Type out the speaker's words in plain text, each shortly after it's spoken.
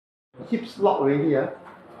hips locked already.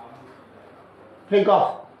 Play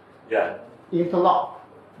golf. Yeah. Interlock.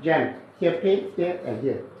 Jam. Here pain, here and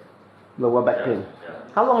here. Lower back pain. Yeah.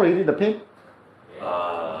 How long already the pain?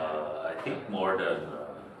 I think more than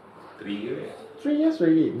 3 years. 3 years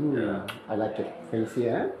already. Yeah. I like it. Face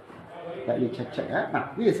here. Let me check.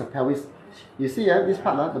 Now, this is a pelvis. You see this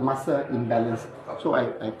part, the muscle imbalance. So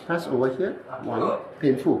I press over here. 1,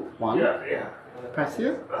 painful. 1. Yeah. Press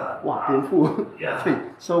here. Wow, painful. Yeah. 3.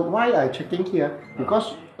 So why I checking here?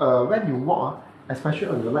 Because when you walk, especially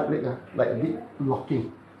on your right leg, like a bit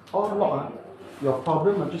locking. All lock, your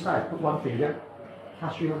problem just like I put one finger.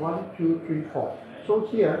 Touch here, 1, 2, 3, 4. So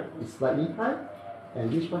here is slightly tight,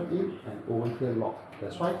 and this one in, and over here lock.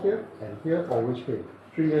 That's why here and here always pain.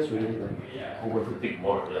 3 years already over here. Think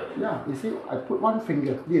more. Yeah, you see, I put one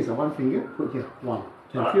finger. This is a one finger. Put here 1.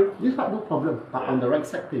 Can feel this part no problem, but on the right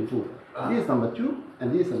side painful. This is number 2,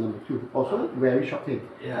 and this is number 2. Also very short pain.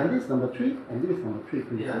 And this is number 3, and this is number 3,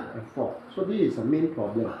 and 4. So this is the main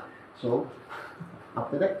problem. So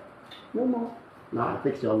after that, no more. Now I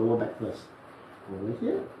fix your lower back first. Over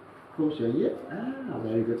here, close your ear.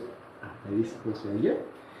 Very good. At least close your ear.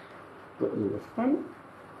 Put in the front.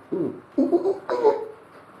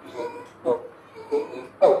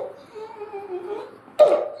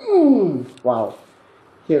 Wow.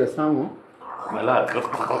 Hear the sound, Malah.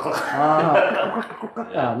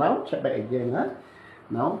 now check back again.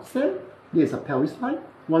 Now same. This is a pelvis line.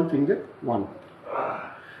 One finger. 1,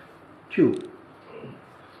 2,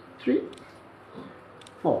 3,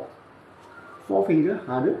 4. 4 finger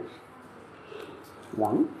harder.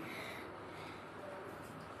 1,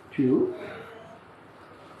 2,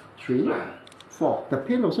 3, 4. The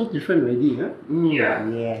pain also different already, Yeah.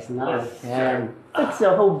 Yes, now I can fix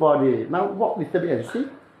your whole body. Now walk a little bit and see.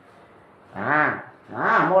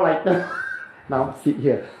 More like that. Now sit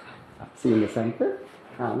here. See in the center.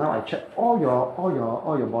 Now I check all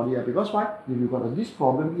your body because why? If you got this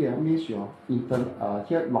problem here, means your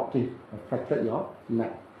here locking affected your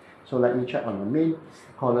neck. So let me check on the main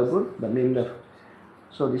collarbone, the main nerve.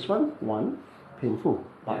 So this one, painful.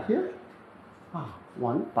 But here,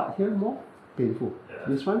 1, but here more painful.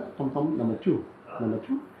 This one, number 2, number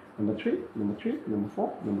 2, number 3, number 3, number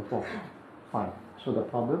 4, number 4, 5. So the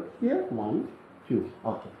problem here, 1, 2.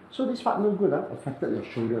 Okay. So this part no good, affected your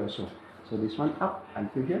shoulder also. So this one up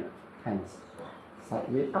until here, hands.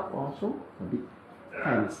 Sideways up also, a bit.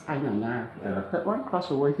 Hands, and the third one,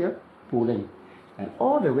 cross over here, pulling. And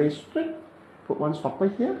all the way straight, put one stopper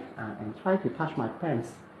here, and try to touch my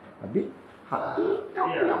pants. A bit hard.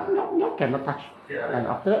 No, cannot touch. And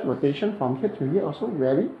after that, rotation from here to here also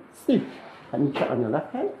very stiff. Let me check on your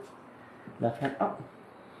left hand. Left hand up.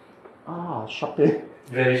 Short pain.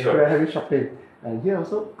 Very short. Very short pain. And here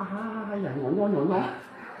also, no.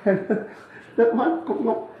 And the third one,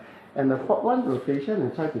 no. And the fourth one, rotation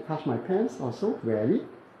and try to touch my pants, also very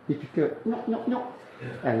difficult. No.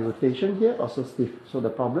 And rotation here also stiff. So the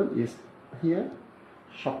problem is here,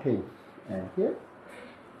 short pain. And here,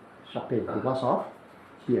 short pain because of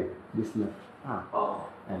here, this nerve.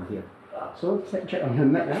 And here. So check on your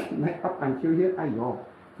neck, neck up until here.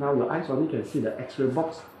 Now your eyes only can see the X-ray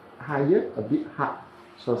box higher, a bit hard.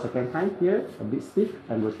 So second time here, a bit stiff,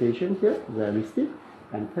 and rotation here, very stiff,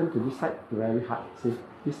 and turn to this side, very hard. See,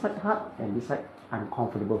 this side hard, and this side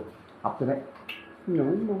uncomfortable. After that, no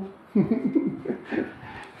more.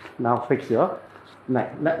 Now fix your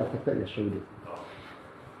neck, affected your shoulder.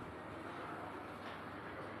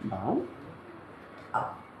 Down,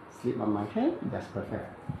 up, sleep on my hand, that's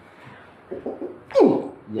perfect.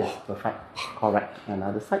 Yes, perfect, correct.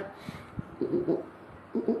 Another side.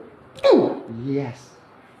 Yes,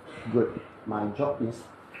 good. My job is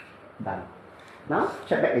done. Now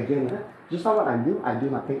check back again. Just now what I do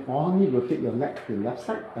nothing. Only rotate your neck to the left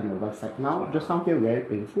side and the right side. Now just now here very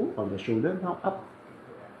painful on the shoulder. Now up.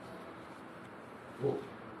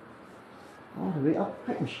 All the way up.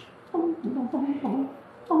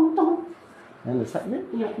 And the side way.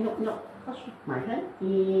 No. Touch my hand.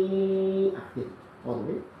 All the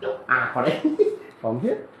way. Correct. From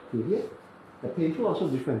here to here. The painful also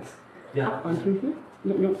different. Up until here.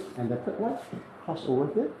 No. And the third one, cross over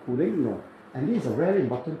here, pulling, no. And this is very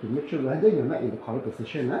important to make sure whether you're not in the correct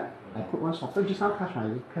position. I put one softer, just now touch my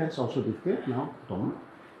hands also difficult. Now,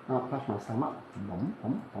 now touch my stomach.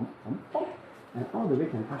 And all the way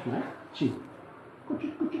can touch my chin.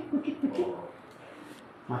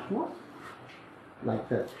 Much more. Like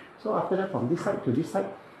that. So after that, from this side to this side,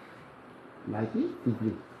 90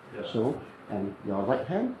 degrees. So, and your right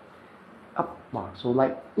hand up. So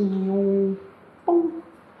like,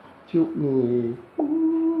 tilt me,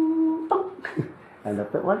 and the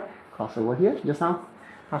third one, cross over here, just now,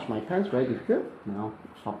 Touch my pants, very difficult. Now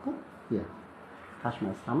softer, here. Touch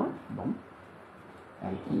my stomach, boom.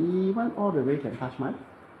 And even all the way can touch my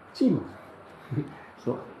chin.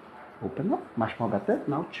 So open up, much more better.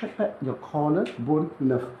 Now check back your collarbone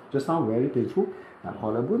nerve. Just now very painful. Now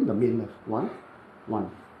collarbone, the main nerve. One,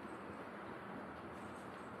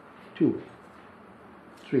 2,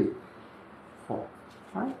 3, 4,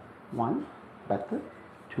 5. 1, better.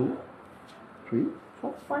 2, 3,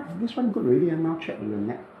 4, 5. This one good already. And now check your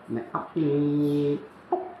neck. Neck up.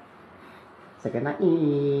 Second neck.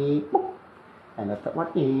 And the third one.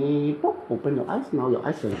 Open your eyes. Now your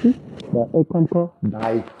eyes can see the air control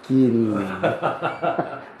diking.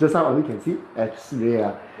 Just now only can see X-ray.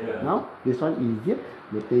 Now this one easier.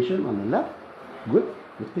 Rotation on the left. Good.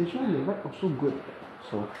 Rotation on the right also good.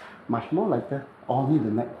 So much more lighter. Only the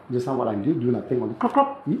neck. Just now what I'm doing, do nothing. Only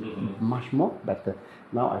crop. Much more better.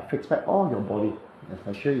 Now I fix back all your body.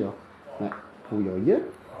 Especially your neck. Pull your ear.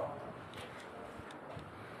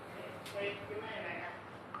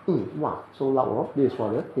 Wow, so loud. This is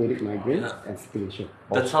for the headache, migraine, and circulation.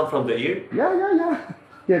 That sound from the ear? Yeah.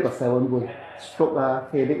 Here got 7 bones.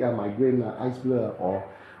 Stroke, headache, migraine, eyes blur, or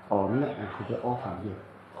neck and fever, all from here.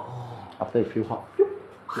 After you feel hot,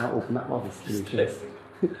 now open up all the circulation.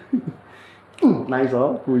 Nice,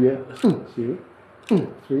 pull here. 2,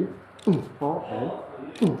 3, 4,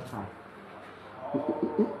 and 5.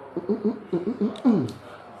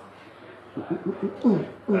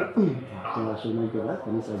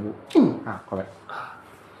 Correct.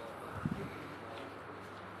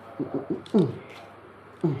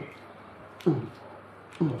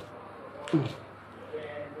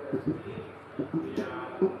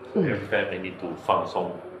 Every time I need to 放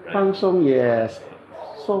松, right? 放松, yes.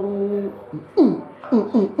 松,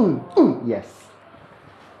 yes.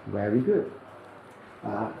 Very good.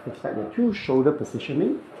 Fix back your 2 shoulder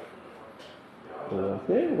positioning.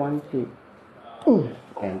 Okay, 1, 2.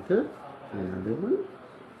 Enter. Another one.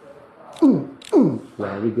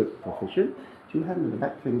 Very good position. 2 hands in the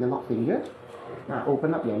back, finger, lock finger. Now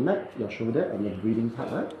open up your neck, your shoulder, and your breathing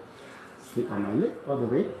part. Right? Sleep on my leg all the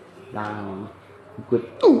way down. Good.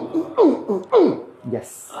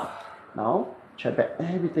 Yes. Now check back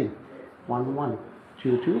everything. 1, 1,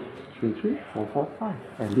 2, 2, 3, 3, 4, 4, 5.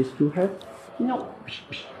 And these 2 hands. No.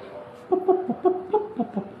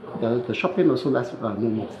 The short pain also lasts no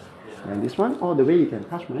more. And this one, all the way you can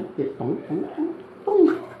touch my head.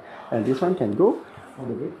 And this one can go all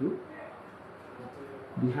the way to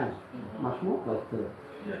behind. Much more lighter.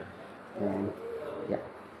 And yeah.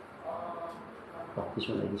 This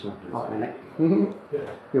one like this one. Out my neck.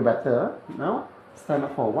 Feel better. Now stand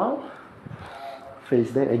up for a while.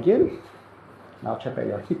 Face there again. Now check out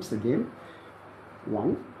your hips again.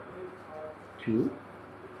 1, 2,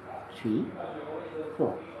 3,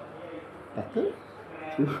 4. Better.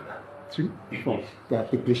 2, 3, 4. Yeah,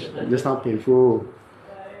 ticklish. Just not painful.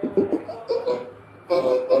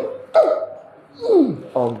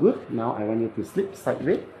 All good. Now I want you to sleep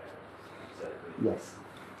sideways. Yes.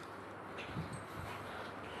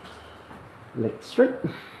 Leg straight.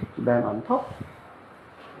 Bend on top.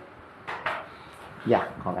 Yeah,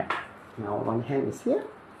 correct. Now one hand is here.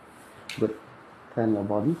 Good. Turn your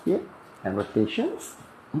body here. And rotations.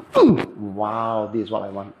 Wow, this is what I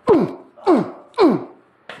want.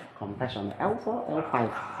 Compress on the L4,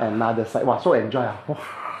 L5. Another side. Wow, so enjoy.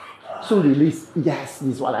 So release. Yes,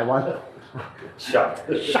 this is what I want. Sharp.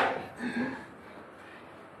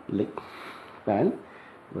 Leg. Bend.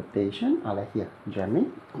 Rotation. Like here.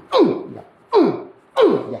 Jamming. Yeah.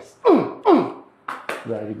 Yes.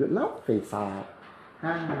 Very good. Now face out.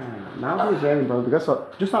 Now this is very important because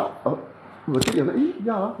just now rotate your leg.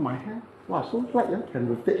 Yeah, my hand. Wow, so light. Can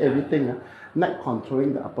rotate everything. Neck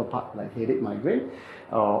controlling the upper part like headache, migraine,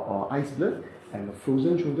 or eyes blur, and the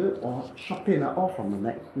frozen shoulder or sharp pain all from the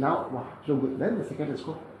neck. Now, wow, so good. Then the second is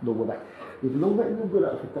called lower back. If lower back no good,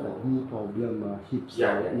 affected like knee problem, hips,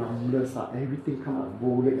 numbness, everything come out,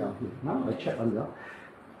 bow leg out here. Now I check on the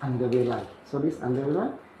underway line. So this underway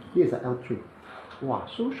line, here is an L3. Wow,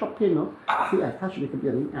 so sharp pain, no? See, I touch a little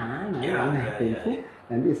bit, painful.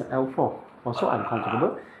 And this is an L4, also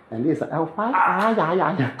uncomfortable. And this is an L5,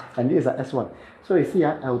 and this is an S1. So you see,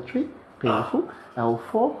 L3, painful,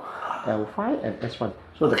 L4, L5, and S1.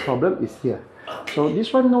 So the problem is here. So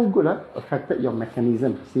this one no good, affected your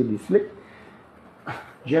mechanism. See this leg?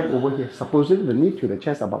 Jam over here. Supposing the knee to the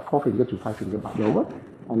chest about 4 finger to 5 finger, but lower.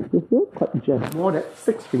 And here, quite jam, more than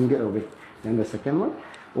 6 finger away. Then the second one,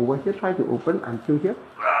 over here, try to open until here,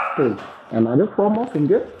 pain. Another 4 more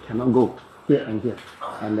finger, cannot go. Here and here.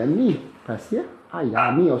 And then knee, press here.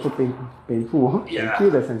 Knee also painful. You feel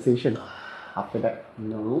the sensation. After that,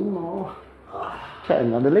 no more. Check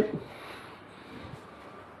another leg.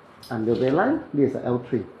 Under the line, this is a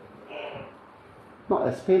L3. Not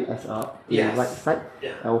as pain as the right side.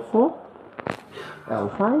 L4,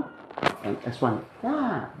 L5, and S1.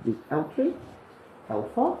 Yeah, the L3,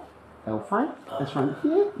 L4, L5, S1.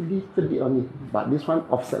 Here, little bit only, but this one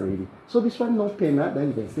offset already. So this one no pain, then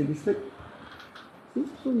you can see this leg. See,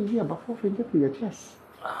 so easy, about 4 fingers to your chest.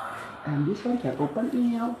 And this one can open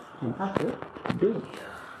in out and touch the bed.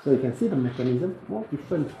 So you can see the mechanism more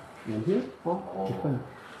different. And here, more different.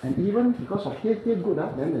 And even because of here good,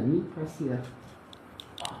 then the knee press here.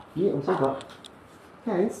 Knee also got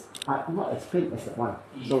hands, but not as pain as that one.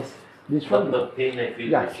 So this one, the pain I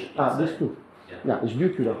feel these two. Yeah, it's due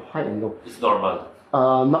to the high and low. It's normal.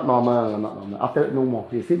 Not normal. After that, no more.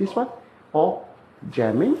 You see this one? Or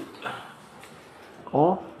jamming.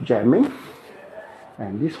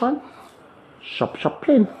 And this one, sharp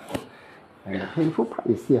pain. And the painful part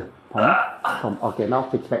is here. Okay, now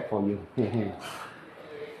fix back for you.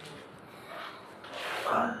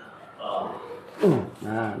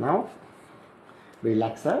 Now,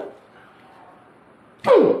 relaxer.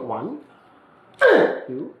 1,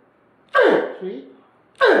 2, 3,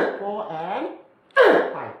 4, and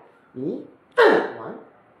 5. Knee. 1,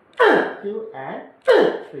 2, and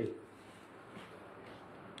 3.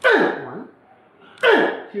 1,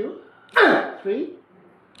 2, 3,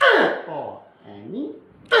 4. And knee.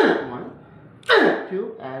 1,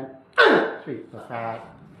 2, and 3. Perfect.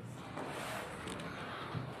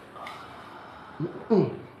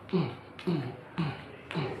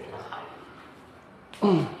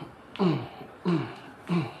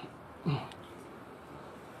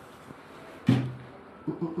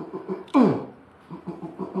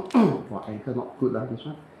 Well, ankle not good, this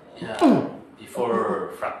one. Yeah,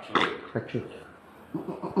 before fracture.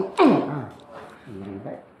 Laying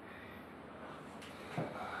back.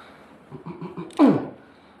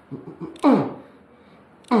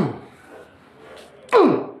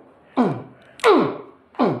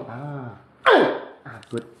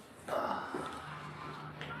 Good.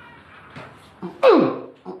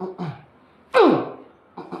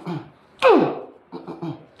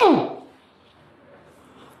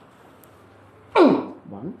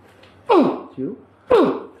 One, two,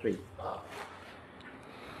 three.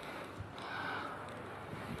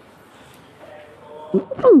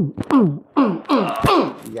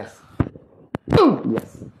 Yes. Yes.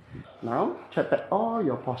 Now check that all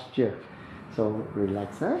your posture. So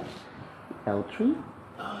relaxer. L3,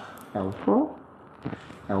 L4,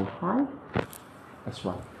 L5,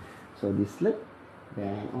 S1. So this leg,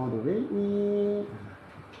 then all the way in.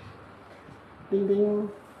 Ding ding.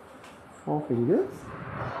 4 fingers.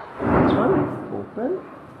 This one, open.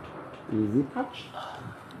 Easy touch.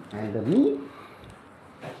 And the knee,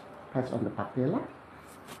 press on the patella.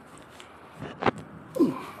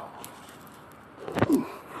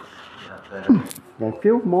 Then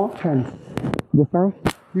feel more tense. Just now.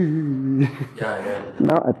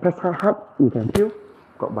 Now I press hard, you can feel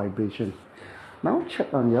got vibration. Now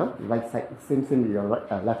check on your right side, same with your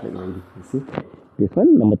left leg already. You see? This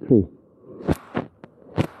one, number 3.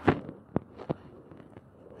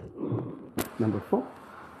 Number 4.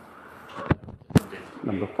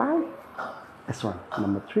 Number 5. S1.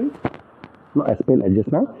 Number 3. Not as pain as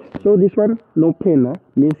just now. So this one, no pain,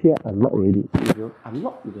 means here unlock already. If you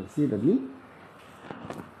unlock, you can see the knee.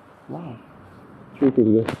 Wow. 3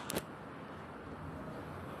 fingers.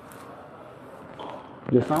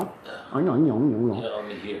 Just now?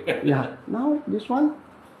 Yeah. Now this one.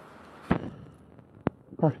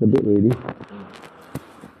 Touch the bed already.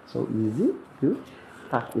 So easy to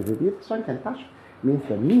touch. If this one can touch, means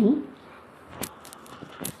the knee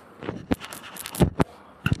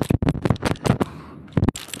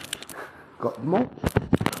got more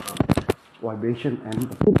vibration and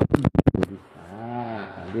the foot.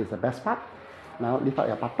 This is the best part. Now lift up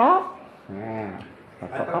your top.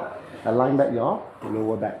 Align back your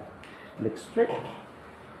lower back. Leg straight.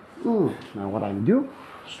 Now what I do,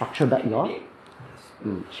 structure back your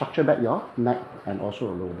neck and also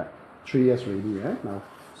your lower back. 3 years already, Now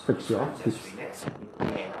fix your hips.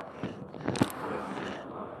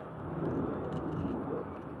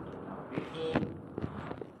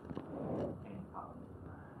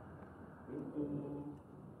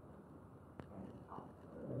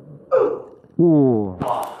 Ooh.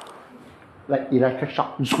 Like electric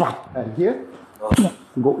shock. And here,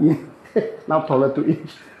 go in. Now taller 2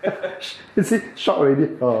 inch. You see, shock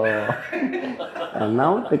already. And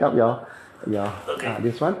now take up your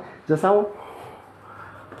this one. Just now,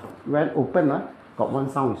 when open, got one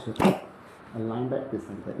sound. So align back to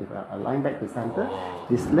center. If I align back to center,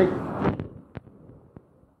 this leg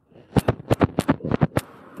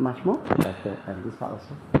Much more? Better. And this part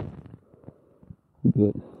also.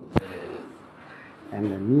 Good.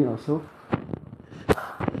 And the knee also.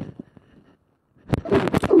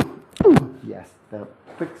 Yes, the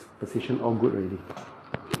fixed position all good already.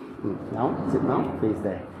 Now, sit down, face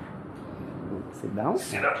there. Sit down.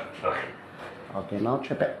 Sit up. Okay. Okay, now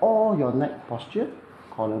check back all your neck posture.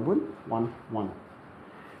 Collarbone, 1, 1.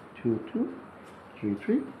 2, 2, 3,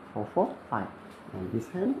 3, 4, 4, 5. And this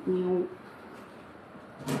hand,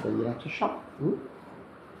 the electric shock,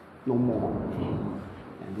 no more.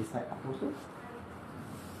 And this side up also,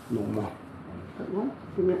 no more. And third one,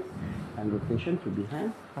 and rotation to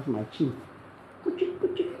behind, touch my chin. Kuchik,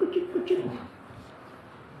 kuchik, kuchik, kuchik.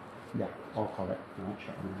 Yeah, all correct. Now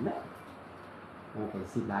check on the neck. Now you can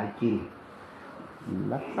see liking.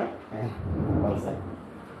 Left side and right side.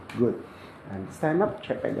 Good. And stand up,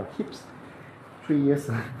 check back your hips. 3 years.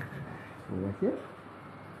 Over here.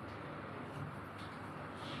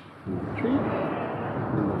 Number 3.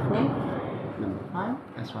 Number 4. Number 5.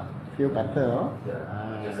 That's one. Feel better, huh?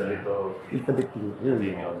 Yeah. Just a little bit thing.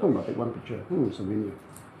 I'll take one picture. Souvenir.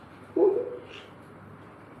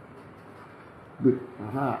 Good.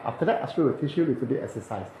 After that, Astro will teach you a little bit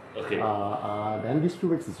exercise. Okay. Then these 2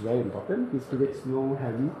 weeks is very important. These 2 weeks, no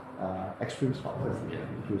heavy, extreme sport first. Yeah.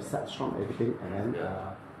 You set strong everything, and then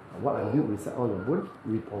what I do, we set all your bone,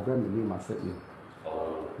 we program the new muscle in.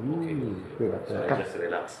 Oh, okay. Good. So I just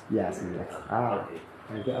relax. Yes, relax. Okay.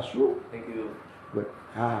 Thank you, Astro. Thank you. Good.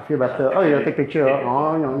 Feel better. Oh, you take picture.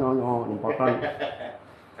 Oh, no, important.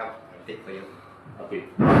 Come, I'll take for you. Okay.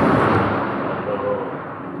 Hello.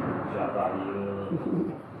 Siapa dia?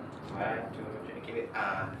 1, 2, 3. Okay, wait.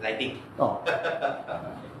 Lighting. Oh.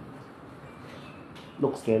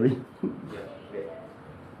 Looks scary. Yeah, wait.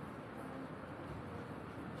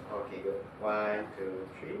 Okay, good. 1, 2,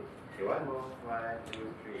 3. Okay, one more. 1, 2,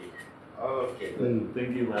 3. Okay, good.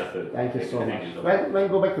 Thank you, Master. Thank you so much. Thank you so When you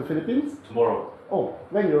go back to Philippines? Tomorrow. Oh,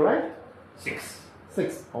 when you arrive? 6.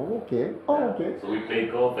 6. Oh, okay. Oh, okay. So we play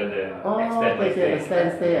golf and then extend my Okay,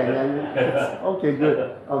 extend stay and then. Okay,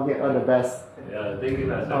 good. Okay, all the best. Yeah, thank you,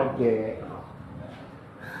 Master. Okay.